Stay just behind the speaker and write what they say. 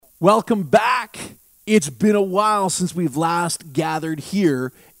Welcome back. It's been a while since we've last gathered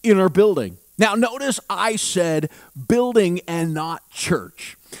here in our building. Now, notice I said building and not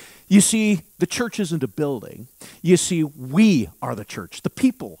church. You see, the church isn't a building. You see, we are the church. The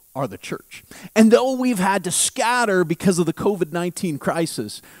people are the church. And though we've had to scatter because of the COVID-19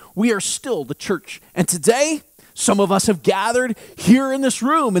 crisis, we are still the church. And today, some of us have gathered here in this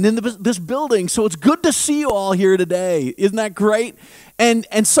room and in this building, so it's good to see you all here today. Isn't that great?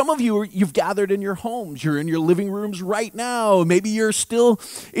 And some of you, you've gathered in your homes. You're in your living rooms right now. Maybe you're still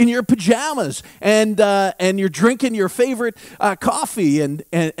in your pajamas and you're drinking your favorite coffee and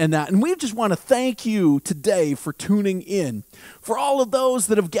that. And we just want to thank you today for tuning in. For all of those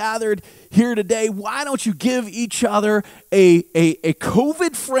that have gathered here today, why don't you give each other a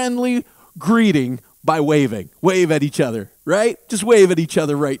COVID-friendly greeting by waving. Wave at each other, right? Just wave at each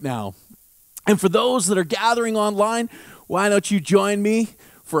other right now. And for those that are gathering online, why don't you join me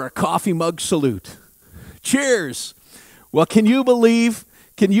for a coffee mug salute? Cheers. Well, can you believe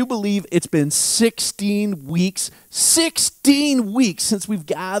it's been 16 weeks since we've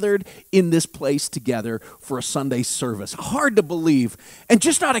gathered in this place together for a Sunday service? Hard to believe. And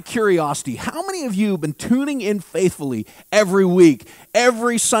just out of curiosity, how many of you have been tuning in faithfully every week,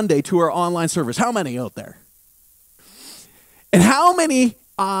 every Sunday to our online service? How many out there? And how many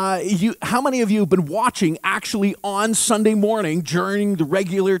of you have been watching actually on Sunday morning during the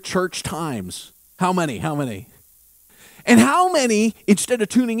regular church times? How many? And how many, instead of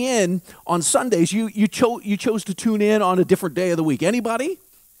tuning in on Sundays, you chose to tune in on a different day of the week? Anybody?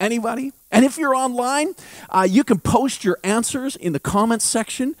 And if you're online, you can post your answers in the comments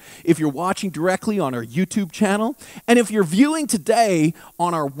section if you're watching directly on our YouTube channel. And if you're viewing today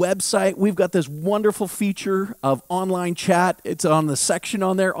on our website, we've got this wonderful feature of online chat. It's on the section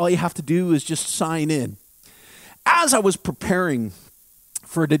on there. All you have to do is just sign in. As I was preparing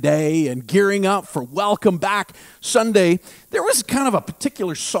for today and gearing up for Welcome Back Sunday, there was kind of a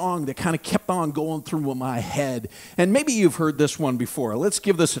particular song that kind of kept on going through my head. And maybe you've heard this one before. Let's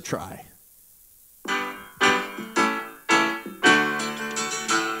give this a try.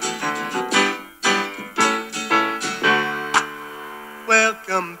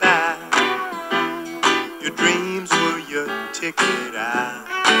 Welcome back. Your dreams were your ticket out.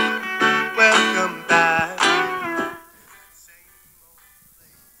 Welcome back.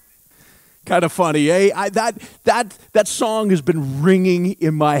 Kind of funny, eh? That song has been ringing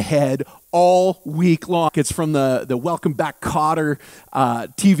in my head all week long. It's from the Welcome Back Kotter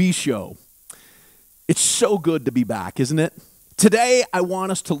TV show. It's so good to be back, isn't it? Today, I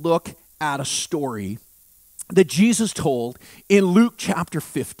want us to look at a story that Jesus told in Luke chapter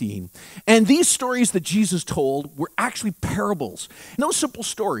 15. And these stories that Jesus told were actually parables. And those simple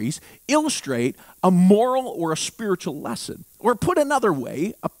stories illustrate a moral or a spiritual lesson. Or put another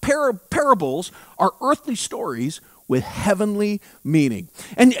way, parables are earthly stories with heavenly meaning.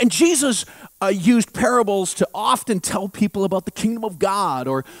 And Jesus used parables to often tell people about the kingdom of God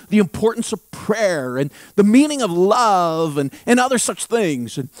or the importance of prayer and the meaning of love and other such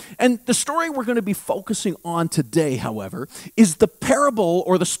things. And the story we're going to be focusing on today, however, is the parable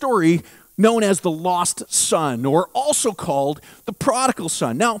or the story known as the lost son, or also called the prodigal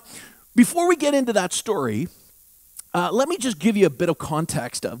son. Now, before we get into that story, let me just give you a bit of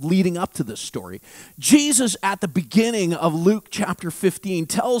context of leading up to this story. Jesus, at the beginning of Luke chapter 15,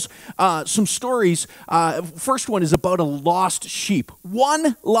 tells some stories. First one is about a lost sheep.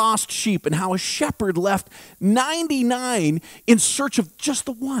 One lost sheep and how a shepherd left 99 in search of just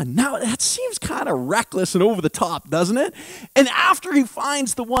the one. Now, that seems kind of reckless and over the top, doesn't it? And after he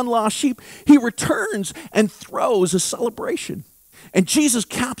finds the one lost sheep, he returns and throws a celebration. And Jesus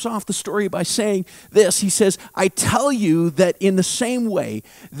caps off the story by saying this. He says, I tell you that in the same way,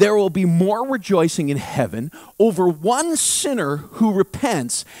 there will be more rejoicing in heaven over one sinner who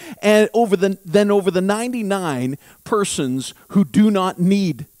repents than over the 99 persons who do not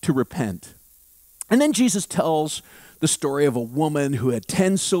need to repent. And then Jesus tells the story of a woman who had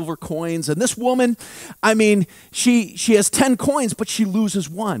 10 silver coins. And this woman, she has 10 coins, but she loses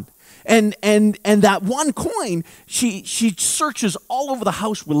one. And that one coin, she searches all over the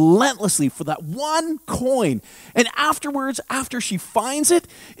house relentlessly for that one coin. And afterwards, after she finds it,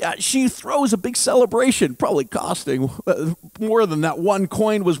 she throws a big celebration, probably costing more than that one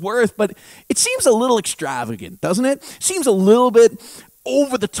coin was worth. But it seems a little extravagant, doesn't it? Seems a little bit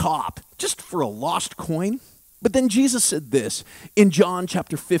over the top, just for a lost coin. But then Jesus said this in John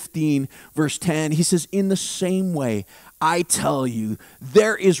chapter 15, verse 10. He says, in the same way, I tell you,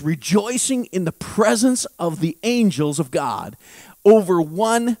 there is rejoicing in the presence of the angels of God over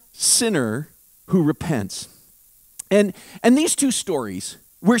one sinner who repents. And these two stories,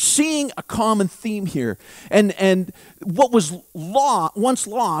 We're seeing a common theme here. And what was once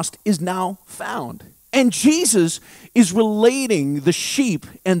lost is now found. And Jesus is relating the sheep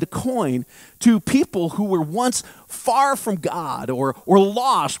and the coin to people who were once far from God or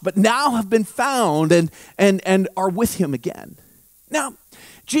lost, but now have been found and are with him again. Now,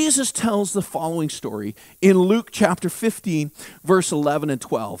 Jesus tells the following story in Luke chapter 15, verse 11 and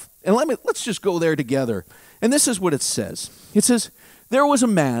 12. And let's just go there together. And this is what it says. It says, there was a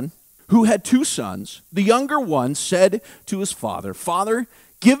man who had 2 sons. The younger one said to his father, "Father,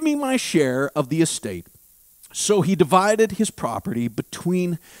 give me my share of the estate." So he divided his property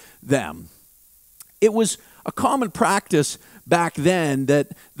between them. It was a common practice back then that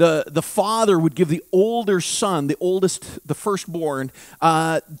the father would give the older son, the oldest, the firstborn,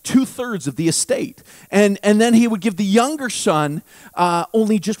 2/3 of the estate. And then he would give the younger son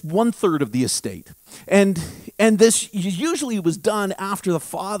only just 1/3 of the estate. And this usually was done after the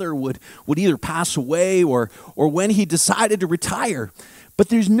father would either pass away or when he decided to retire. But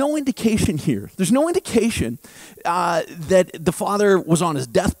there's no indication here. There's no indication that the father was on his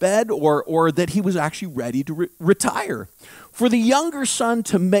deathbed or that he was actually ready to retire. For the younger son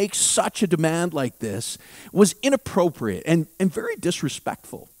to make such a demand like this was inappropriate and very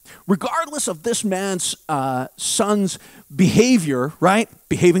disrespectful. Regardless of this man's son's behavior, right?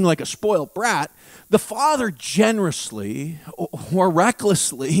 Behaving like a spoiled brat, the father generously or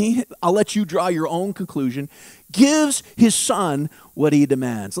recklessly, I'll let you draw your own conclusion, gives his son what he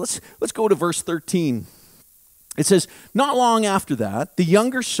demands. Let's go to verse 13. It says, not long after that, the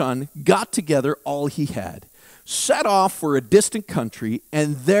younger son got together all he had, set off for a distant country,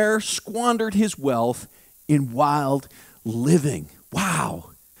 and there squandered his wealth in wild living. Wow.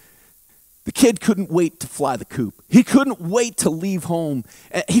 The kid couldn't wait to fly the coop. He couldn't wait to leave home.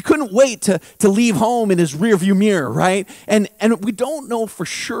 He couldn't wait to leave home in his rearview mirror, right? And we don't know for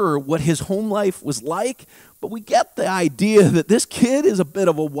sure what his home life was like, but we get the idea that this kid is a bit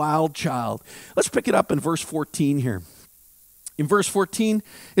of a wild child. Let's pick it up in verse 14 here. In verse 14,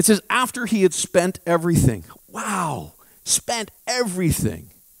 it says, after he had spent everything. Wow, spent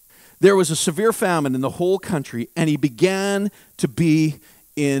everything. There was a severe famine in the whole country, and he began to be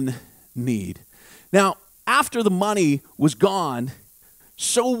in need. Now, after the money was gone,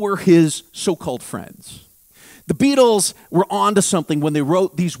 so were his so-called friends. The Beatles were onto something when they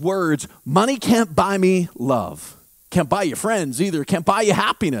wrote these words, money can't buy me love. Can't buy you friends either. Can't buy you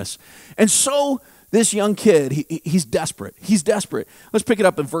happiness. And so this young kid, he's desperate. He's desperate. Let's pick it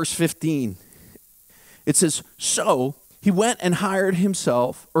up in verse 15. It says, so he went and hired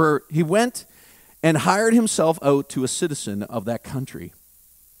himself out to a citizen of that country,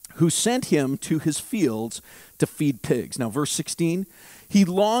 who sent him to his fields to feed pigs. Now, verse 16, he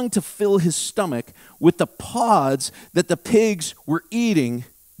longed to fill his stomach with the pods that the pigs were eating,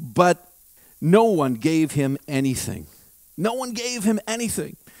 but no one gave him anything. No one gave him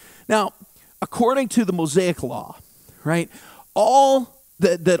anything. Now, according to the Mosaic law, right, all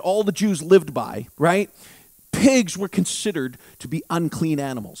the Jews lived by, right, pigs were considered to be unclean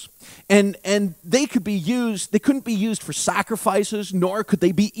animals. And they couldn't be used for sacrifices, nor could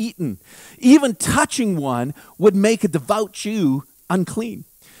they be eaten. Even touching one would make a devout Jew unclean.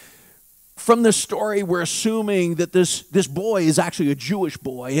 From this story, we're assuming that this boy is actually a Jewish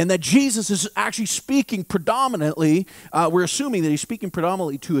boy and that Jesus is actually speaking predominantly, we're assuming that he's speaking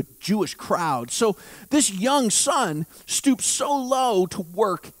predominantly to a Jewish crowd. So this young son stooped so low to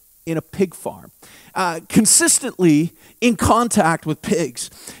work in a pig farm, consistently in contact with pigs.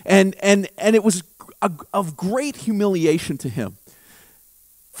 And it was of great humiliation to him.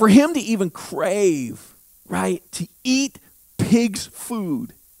 For him to even crave, right, to eat pig's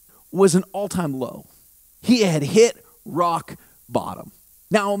food was an all-time low. He had hit rock bottom.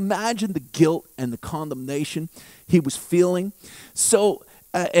 Now imagine the guilt and the condemnation he was feeling. So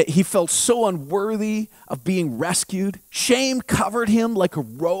he felt so unworthy of being rescued. Shame covered him like a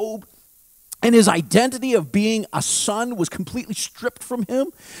robe. And his identity of being a son was completely stripped from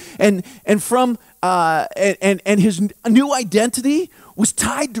him, and his new identity was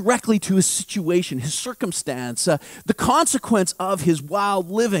tied directly to his situation, his circumstance, the consequence of his wild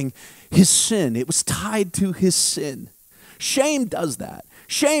living, his sin. It was tied to his sin. Shame does that.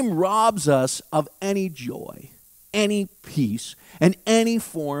 Shame robs us of any joy, any peace, and any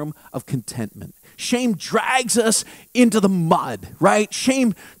form of contentment. Shame drags us into the mud, right?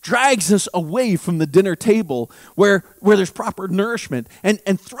 Shame drags us away from the dinner table where there's proper nourishment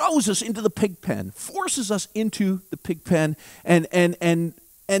and throws us into the pig pen, forces us into the pig pen. And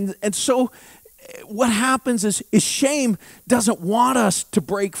so what happens is shame doesn't want us to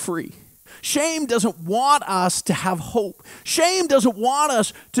break free. Shame doesn't want us to have hope. Shame doesn't want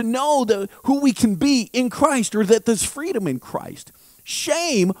us to know who we can be in Christ or that there's freedom in Christ.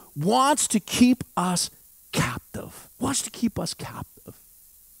 Shame wants to keep us captive.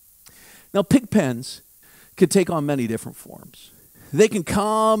 Now, pig pens can take on many different forms. They can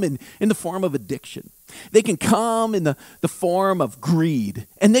come in the form of addiction. They can come in the form of greed.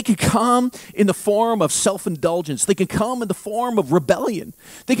 And they can come in the form of self-indulgence. They can come in the form of rebellion.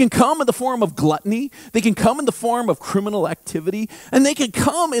 They can come in the form of gluttony. They can come in the form of criminal activity. And they can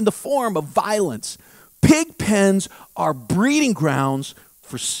come in the form of violence. Pig pens are breeding grounds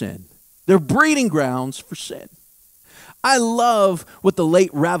for sin. They're breeding grounds for sin. I love what the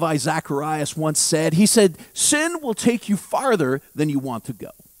late Ravi Zacharias once said. He said, sin will take you farther than you want to go,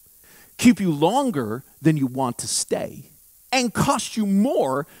 keep you longer than you want to stay, and cost you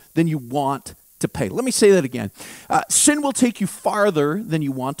more than you want to pay. Let me say that again. Sin will take you farther than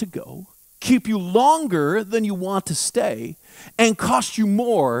you want to go, keep you longer than you want to stay, and cost you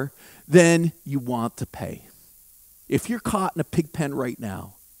more than you want to pay. If you're caught in a pig pen right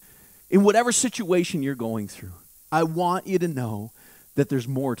now, in whatever situation you're going through, I want you to know that there's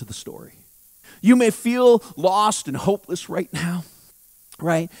more to the story. You may feel lost and hopeless right now,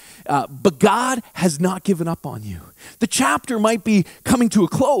 right? But God has not given up on you. The chapter might be coming to a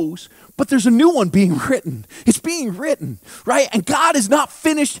close, but there's a new one being written. It's being written, right? And God is not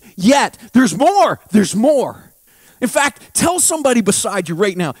finished yet. There's more. There's more. In fact, tell somebody beside you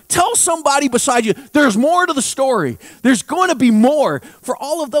right now. Tell somebody beside you, there's more to the story. There's going to be more. For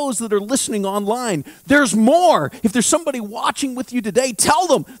all of those that are listening online, there's more. If there's somebody watching with you today, tell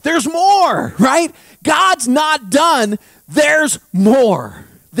them there's more, right? God's not done. There's more.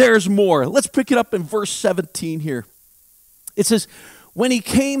 There's more. Let's pick it up in verse 17 here. It says, when he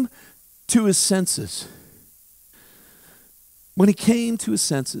came to his senses,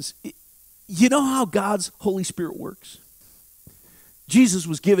 you know how God's Holy Spirit works? Jesus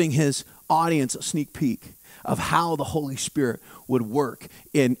was giving his audience a sneak peek of how the Holy Spirit would work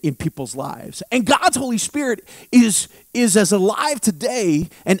in people's lives. And God's Holy Spirit is as alive today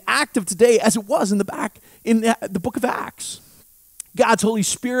and active today as it was in the book of Acts. God's Holy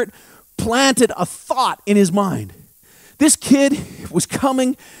Spirit planted a thought in his mind. This kid was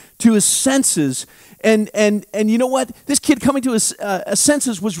coming to his senses. And you know what? This kid coming to his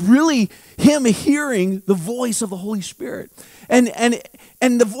senses was really him hearing the voice of the Holy Spirit. And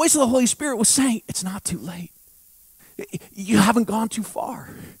the voice of the Holy Spirit was saying, it's not too late. You haven't gone too far.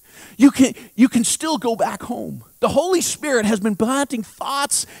 You can still go back home. The Holy Spirit has been planting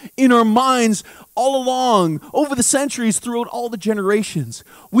thoughts in our minds all along, over the centuries, throughout all the generations.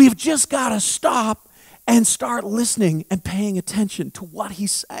 We've just got to stop and start listening and paying attention to what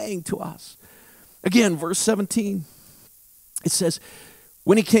he's saying to us. Again, verse 17, it says,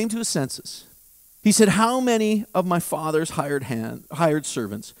 when he came to his senses, he said, how many of my father's hired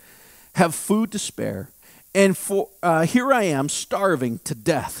servants have food to spare? And here I am starving to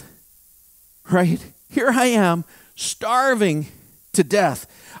death, right? Here I am starving to death.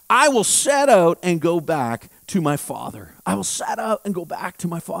 I will set out and go back to my father.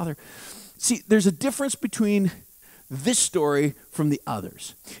 See, there's a difference between this story from the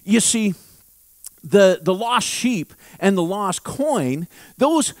others. You see, the lost sheep and the lost coin,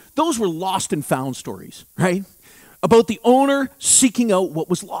 those were lost and found stories, right? About the owner seeking out what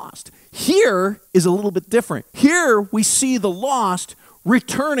was lost. Here is a little bit different. Here we see the lost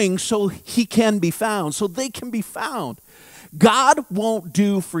returning so he can be found, so they can be found. God won't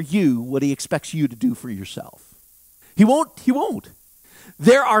do for you what he expects you to do for yourself. He won't.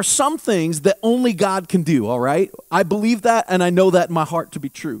 There are some things that only God can do, all right? I believe that, and I know that in my heart to be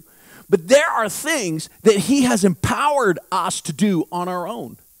true. But there are things that he has empowered us to do on our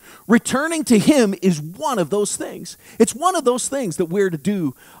own. Returning to him is one of those things. It's one of those things that we're to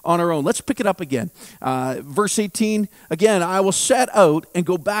do on our own. Let's pick it up again. Verse 18, again, I will set out and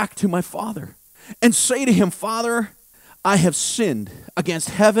go back to my father and say to him, Father, I have sinned against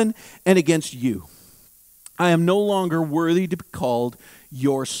heaven and against you. I am no longer worthy to be called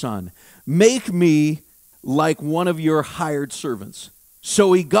your son. Make me like one of your hired servants.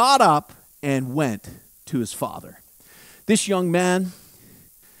 So he got up and went to his father. This young man,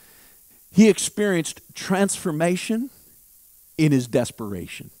 he experienced transformation in his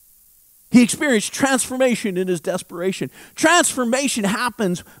desperation. Transformation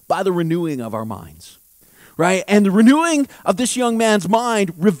happens by the renewing of our minds, right? And the renewing of this young man's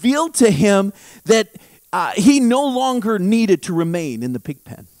mind revealed to him that he no longer needed to remain in the pig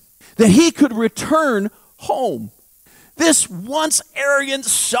pen, that he could return home. This once arrogant,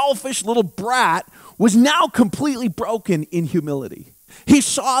 selfish little brat was now completely broken in humility. He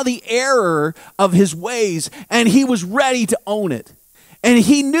saw the error of his ways, and he was ready to own it. And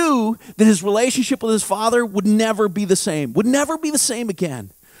he knew that his relationship with his father would never be the same,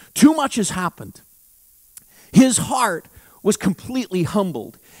 again. Too much has happened. His heart was completely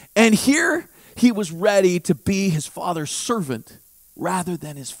humbled. And here he was ready to be his father's servant rather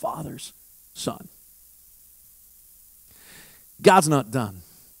than his father's son. God's not done.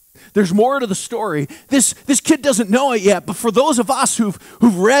 There's more to the story. This kid doesn't know it yet, but for those of us who've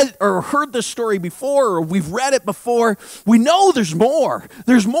read or heard this story before, or we've read it before, we know there's more.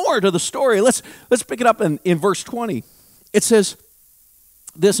 There's more to the story. Let's pick it up in verse 20. It says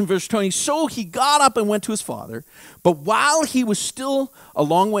this in verse 20, so he got up and went to his father, but while he was still a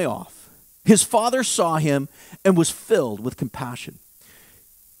long way off, his father saw him and was filled with compassion.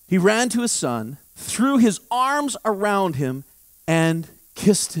 He ran to his son, threw his arms around him, and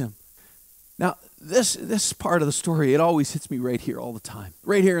kissed him. Now, this part of the story, it always hits me right here all the time,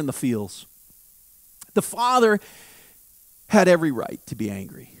 right here in the feels. The father had every right to be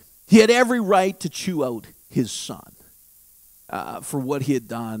angry. He had every right to chew out his son for what he had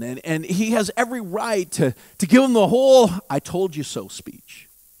done. And he has every right to give him the whole "I told you so" speech.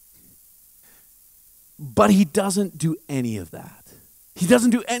 But he doesn't do any of that. He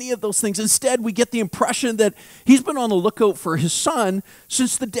doesn't do any of those things. Instead, we get the impression that he's been on the lookout for his son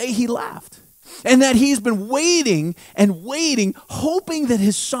since the day he left. And that he's been waiting and waiting, hoping that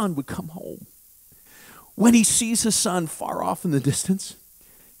his son would come home. When he sees his son far off in the distance,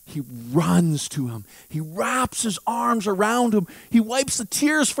 he runs to him. He wraps his arms around him. He wipes the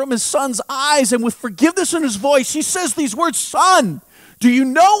tears from his son's eyes, and with forgiveness in his voice, he says these words, "Son, do you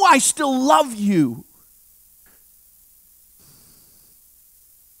know I still love you?"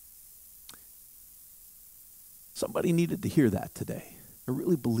 Somebody needed to hear that today. I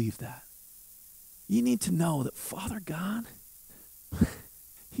really believe that. You need to know that Father God,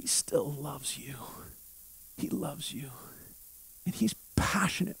 he still loves you. He loves you. And he's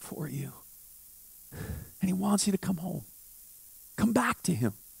passionate for you. And he wants you to come home. Come back to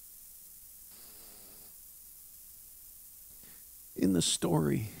him. In the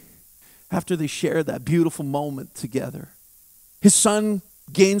story, after they share that beautiful moment together, his son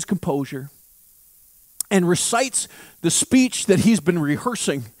gains composure and recites the speech that he's been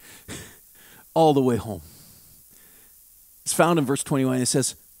rehearsing all the way home. It's found in verse 21. It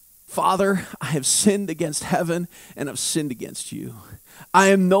says, "Father, I have sinned against heaven and I've sinned against you. I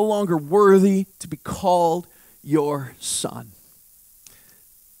am no longer worthy to be called your son."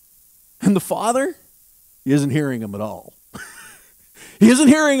 And the father, he isn't hearing him at all. He isn't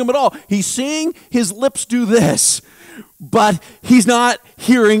hearing him at all. He's seeing his lips do this, but he's not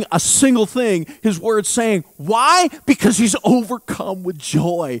hearing a single thing his words saying. Why? Because he's overcome with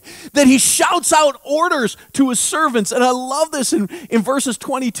joy. That he shouts out orders to his servants. And I love this in verses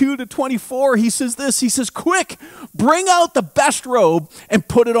 22 to 24. He says this. He says, "Quick, bring out the best robe and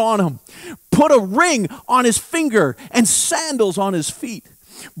put it on him. Put a ring on his finger and sandals on his feet.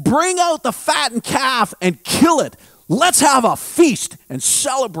 Bring out the fattened calf and kill it. Let's have a feast and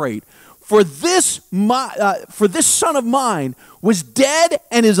celebrate. For this son of mine was dead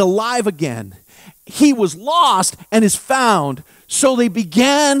and is alive again. He was lost and is found." So they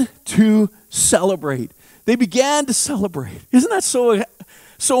began to celebrate. They began to celebrate. Isn't that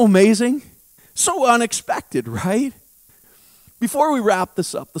so amazing? So unexpected, right? Before we wrap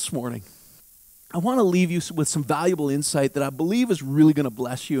this up this morning, I want to leave you with some valuable insight that I believe is really going to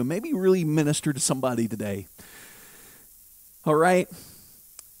bless you and maybe really minister to somebody today. All right?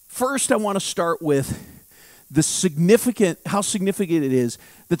 First, I want to start with how significant it is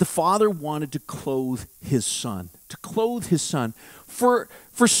that the father wanted to clothe his son. To clothe his son. For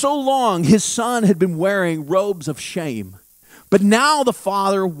so long, his son had been wearing robes of shame. But now the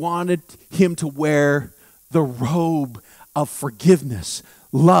father wanted him to wear the robe of forgiveness,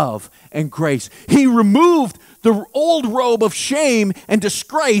 love, and grace. He removed the old robe of shame and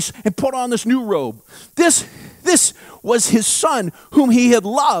disgrace and put on this new robe. This was his son whom he had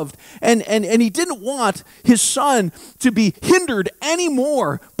loved. And he didn't want his son to be hindered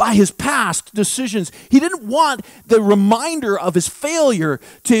anymore by his past decisions. He didn't want the reminder of his failure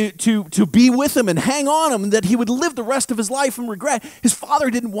to be with him and hang on him, and that he would live the rest of his life in regret. His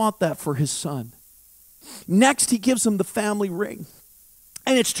father didn't want that for his son. Next, he gives him the family ring.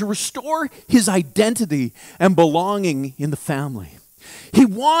 And it's to restore his identity and belonging in the family. He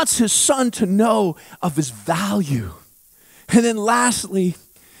wants his son to know of his value. And then lastly,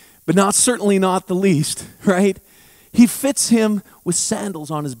 but certainly not the least, right? He fits him with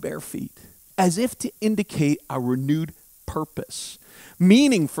sandals on his bare feet, as if to indicate a renewed purpose,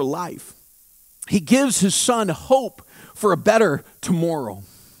 meaning for life. He gives his son hope for a better tomorrow.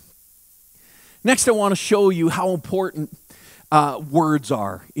 Next, I want to show you how important words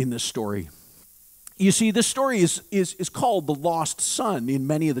are in this story. You see, this story is called the lost son in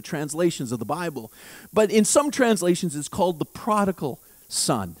many of the translations of the Bible. But in some translations, it's called the prodigal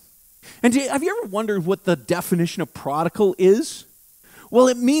son. And have you ever wondered what the definition of prodigal is? Well,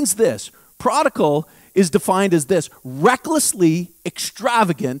 it means this. Prodigal is defined as this: recklessly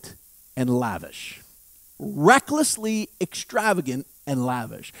extravagant and lavish. Recklessly extravagant and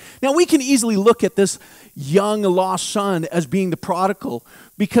lavish. Now, we can easily look at this young lost son as being the prodigal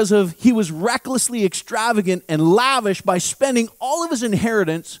because he was recklessly extravagant and lavish by spending all of his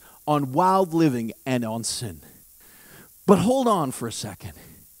inheritance on wild living and on sin. But hold on for a second.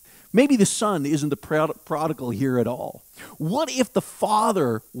 Maybe the son isn't the prodigal here at all. What if the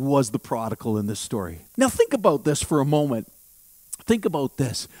father was the prodigal in this story? Now think about this for a moment. Think about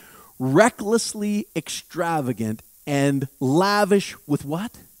this. Recklessly extravagant and lavish with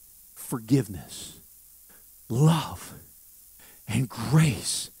what? Forgiveness, love, and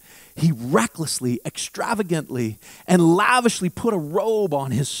grace. He recklessly, extravagantly, and lavishly put a robe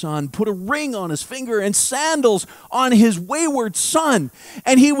on his son, put a ring on his finger, and sandals on his wayward son.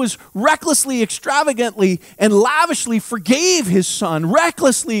 And he was recklessly, extravagantly, and lavishly forgave his son,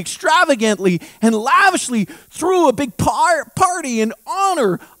 recklessly, extravagantly, and lavishly threw a big party in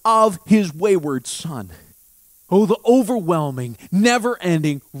honor of his wayward son. Oh, the overwhelming,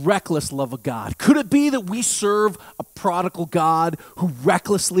 never-ending, reckless love of God. Could it be that we serve a prodigal God who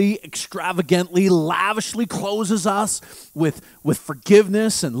recklessly, extravagantly, lavishly clothes us with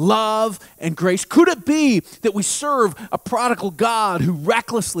forgiveness and love and grace? Could it be that we serve a prodigal God who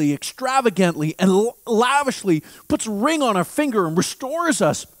recklessly, extravagantly, and lavishly puts a ring on our finger and restores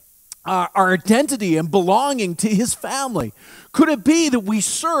us our identity and belonging to his family? Could it be that we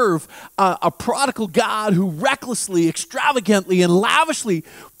serve a prodigal God who recklessly, extravagantly, and lavishly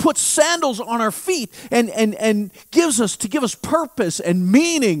puts sandals on our feet and gives us purpose and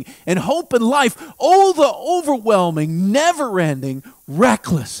meaning and hope in life? Oh, the overwhelming, never-ending,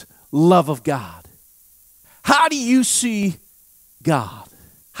 reckless love of God. How do you see God?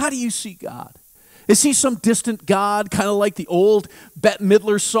 How do you see God? Is he some distant God, kind of like the old Bette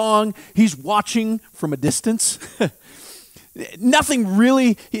Midler song, he's watching from a distance? Nothing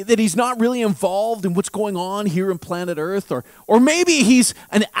really, that he's not really involved in what's going on here in planet Earth? Or maybe he's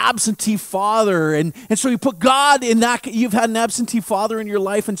an absentee father, and so you put God in that, you've had an absentee father in your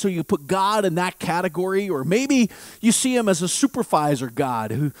life, and so you put God in that category. Or maybe you see him as a supervisor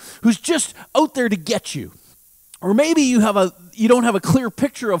God who's just out there to get you. Or maybe you don't have a clear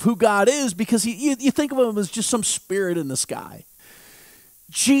picture of who God is because you think of him as just some spirit in the sky.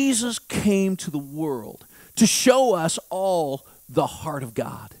 Jesus came to the world to show us all the heart of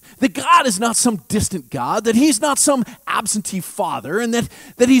God. That God is not some distant God, that he's not some absentee father, and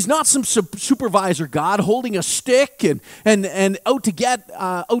that he's not some supervisor God holding a stick and out to get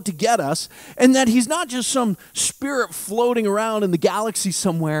us, and that he's not just some spirit floating around in the galaxy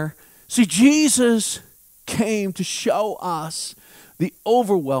somewhere. See, Jesus came to show us the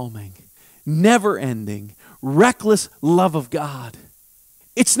overwhelming, never-ending, reckless love of God.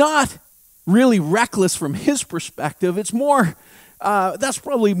 It's not really reckless from his perspective. It's more, that's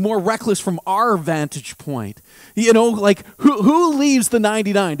probably more reckless from our vantage point. You know, like who leaves the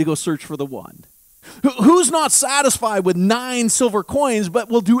 99 to go search for the one? Who's not satisfied with 9 silver coins but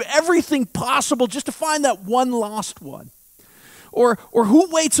will do everything possible just to find that one lost one? Or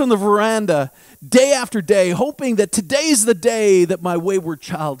who waits on the veranda day after day, hoping that today's the day that my wayward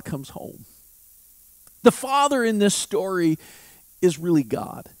child comes home? The Father in this story is really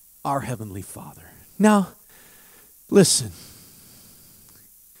God, our Heavenly Father. Now, listen.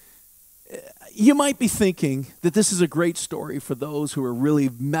 You might be thinking that this is a great story for those who are really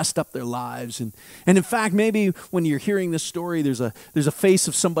messed up their lives. And in fact, maybe when you're hearing this story, there's a face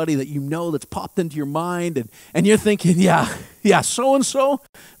of somebody that you know that's popped into your mind. And you're thinking, yeah, so-and-so,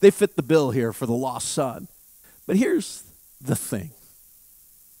 they fit the bill here for the lost son. But here's the thing.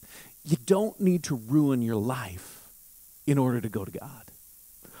 You don't need to ruin your life in order to go to God.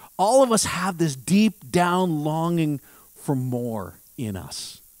 All of us have this deep down longing for more in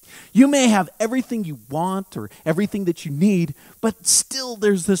us. You may have everything you want or everything that you need, but still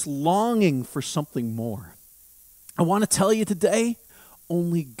there's this longing for something more. I want to tell you today,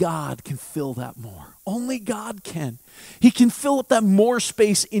 only God can fill that more. Only God can. He can fill up that more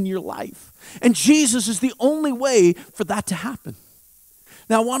space in your life. And Jesus is the only way for that to happen.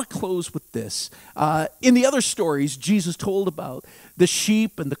 Now, I want to close with this. In the other stories Jesus told about, the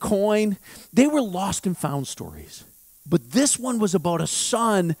sheep and the coin, they were lost and found stories. But this one was about a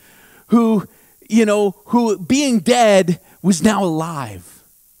son who, who being dead was now alive.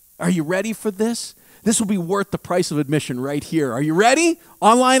 Are you ready for this? This will be worth the price of admission right here. Are you ready?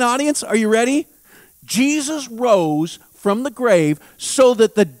 Online audience, are you ready? Jesus rose from the grave so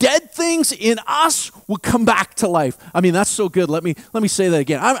that the dead things in us would come back to life. I mean, that's so good. Let me say that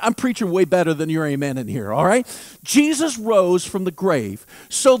again. I'm preaching way better than your amen in here, all right? Jesus rose from the grave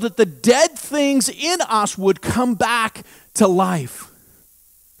so that the dead things in us would come back to life.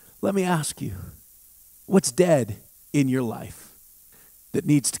 Let me ask you, what's dead in your life that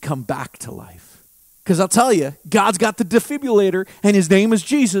needs to come back to life? Because I'll tell you, God's got the defibrillator, and his name is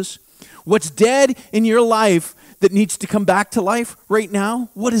Jesus. What's dead in your life that needs to come back to life right now?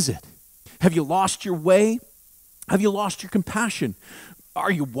 What is it? Have you lost your way? Have you lost your compassion?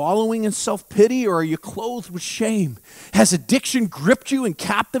 Are you wallowing in self-pity, or are you clothed with shame? Has addiction gripped you and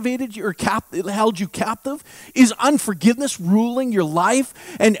captivated you, or held you captive? Is unforgiveness ruling your life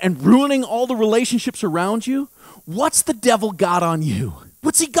and ruining all the relationships around you? What's the devil got on you?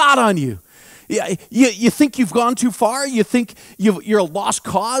 What's he got on you? You think you've gone too far? You think you're a lost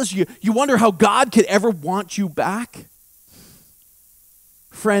cause? You wonder how God could ever want you back?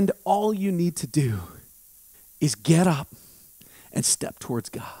 Friend, all you need to do is get up and step towards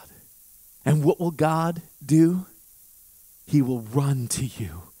God. And what will God do? He will run to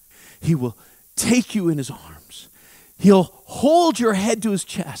you. He will take you in his arms. He'll hold your head to his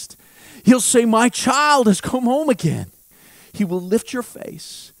chest. He'll say, "My child has come home again." He will lift your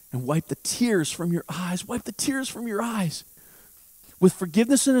face and wipe the tears from your eyes. Wipe the tears from your eyes. With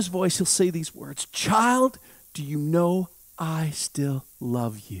forgiveness in his voice, he'll say these words, "Child, do you know I still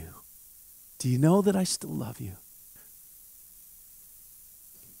love you? Do you know that I still love you?"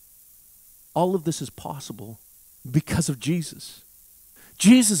 All of this is possible because of Jesus.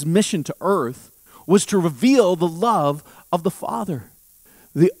 Jesus' mission to earth was to reveal the love of the Father,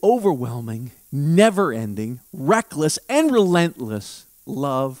 the overwhelming, never-ending, reckless, and relentless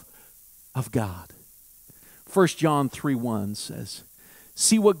love of God. 1 John 3:1 says,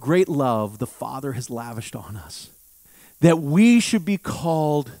 "See what great love the Father has lavished on us, that we should be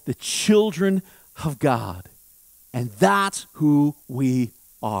called the children of God." And that's who we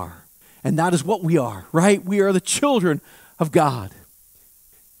are. And that is what we are, right? We are the children of God.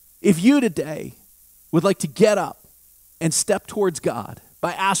 If you today would like to get up and step towards God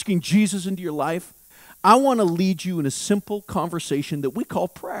by asking Jesus into your life, I want to lead you in a simple conversation that we call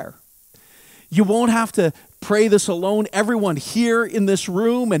prayer. You won't have to pray this alone. Everyone here in this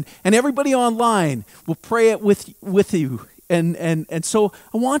room and everybody online will pray it with you. And so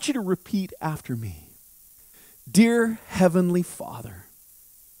I want you to repeat after me. Dear Heavenly Father,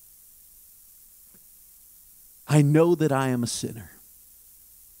 I know that I am a sinner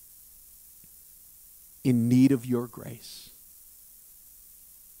in need of your grace.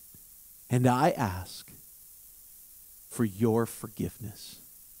 And I ask for your forgiveness.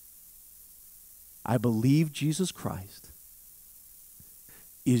 I believe Jesus Christ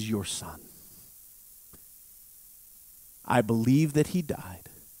is your Son. I believe that he died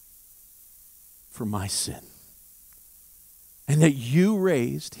for my sin, and that you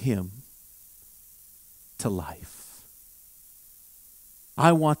raised him to life.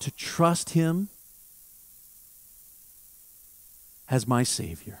 I want to trust him as my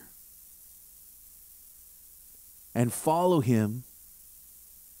Savior and follow him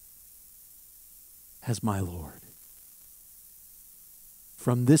as my Lord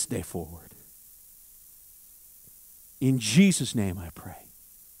from this day forward. In Jesus' name I pray.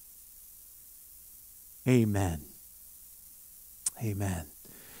 Amen. Amen.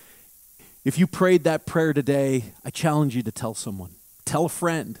 If you prayed that prayer today, I challenge you to tell someone. Tell a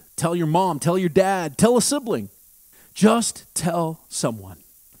friend. Tell your mom. Tell your dad. Tell a sibling. Just tell someone.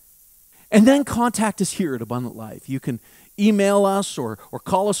 And then contact us here at Abundant Life. You can email us or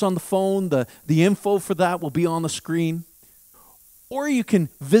call us on the phone. The info for that will be on the screen. Or you can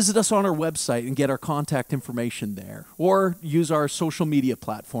visit us on our website and get our contact information there. Or use our social media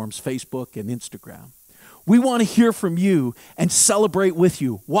platforms, Facebook and Instagram. We want to hear from you and celebrate with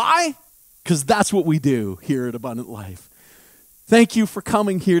you. Why? Because that's what we do here at Abundant Life. Thank you for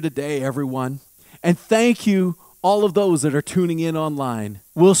coming here today, everyone. And thank you, all of those that are tuning in online.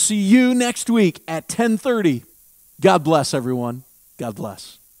 We'll see you next week at 10:30. God bless, everyone. God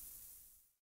bless.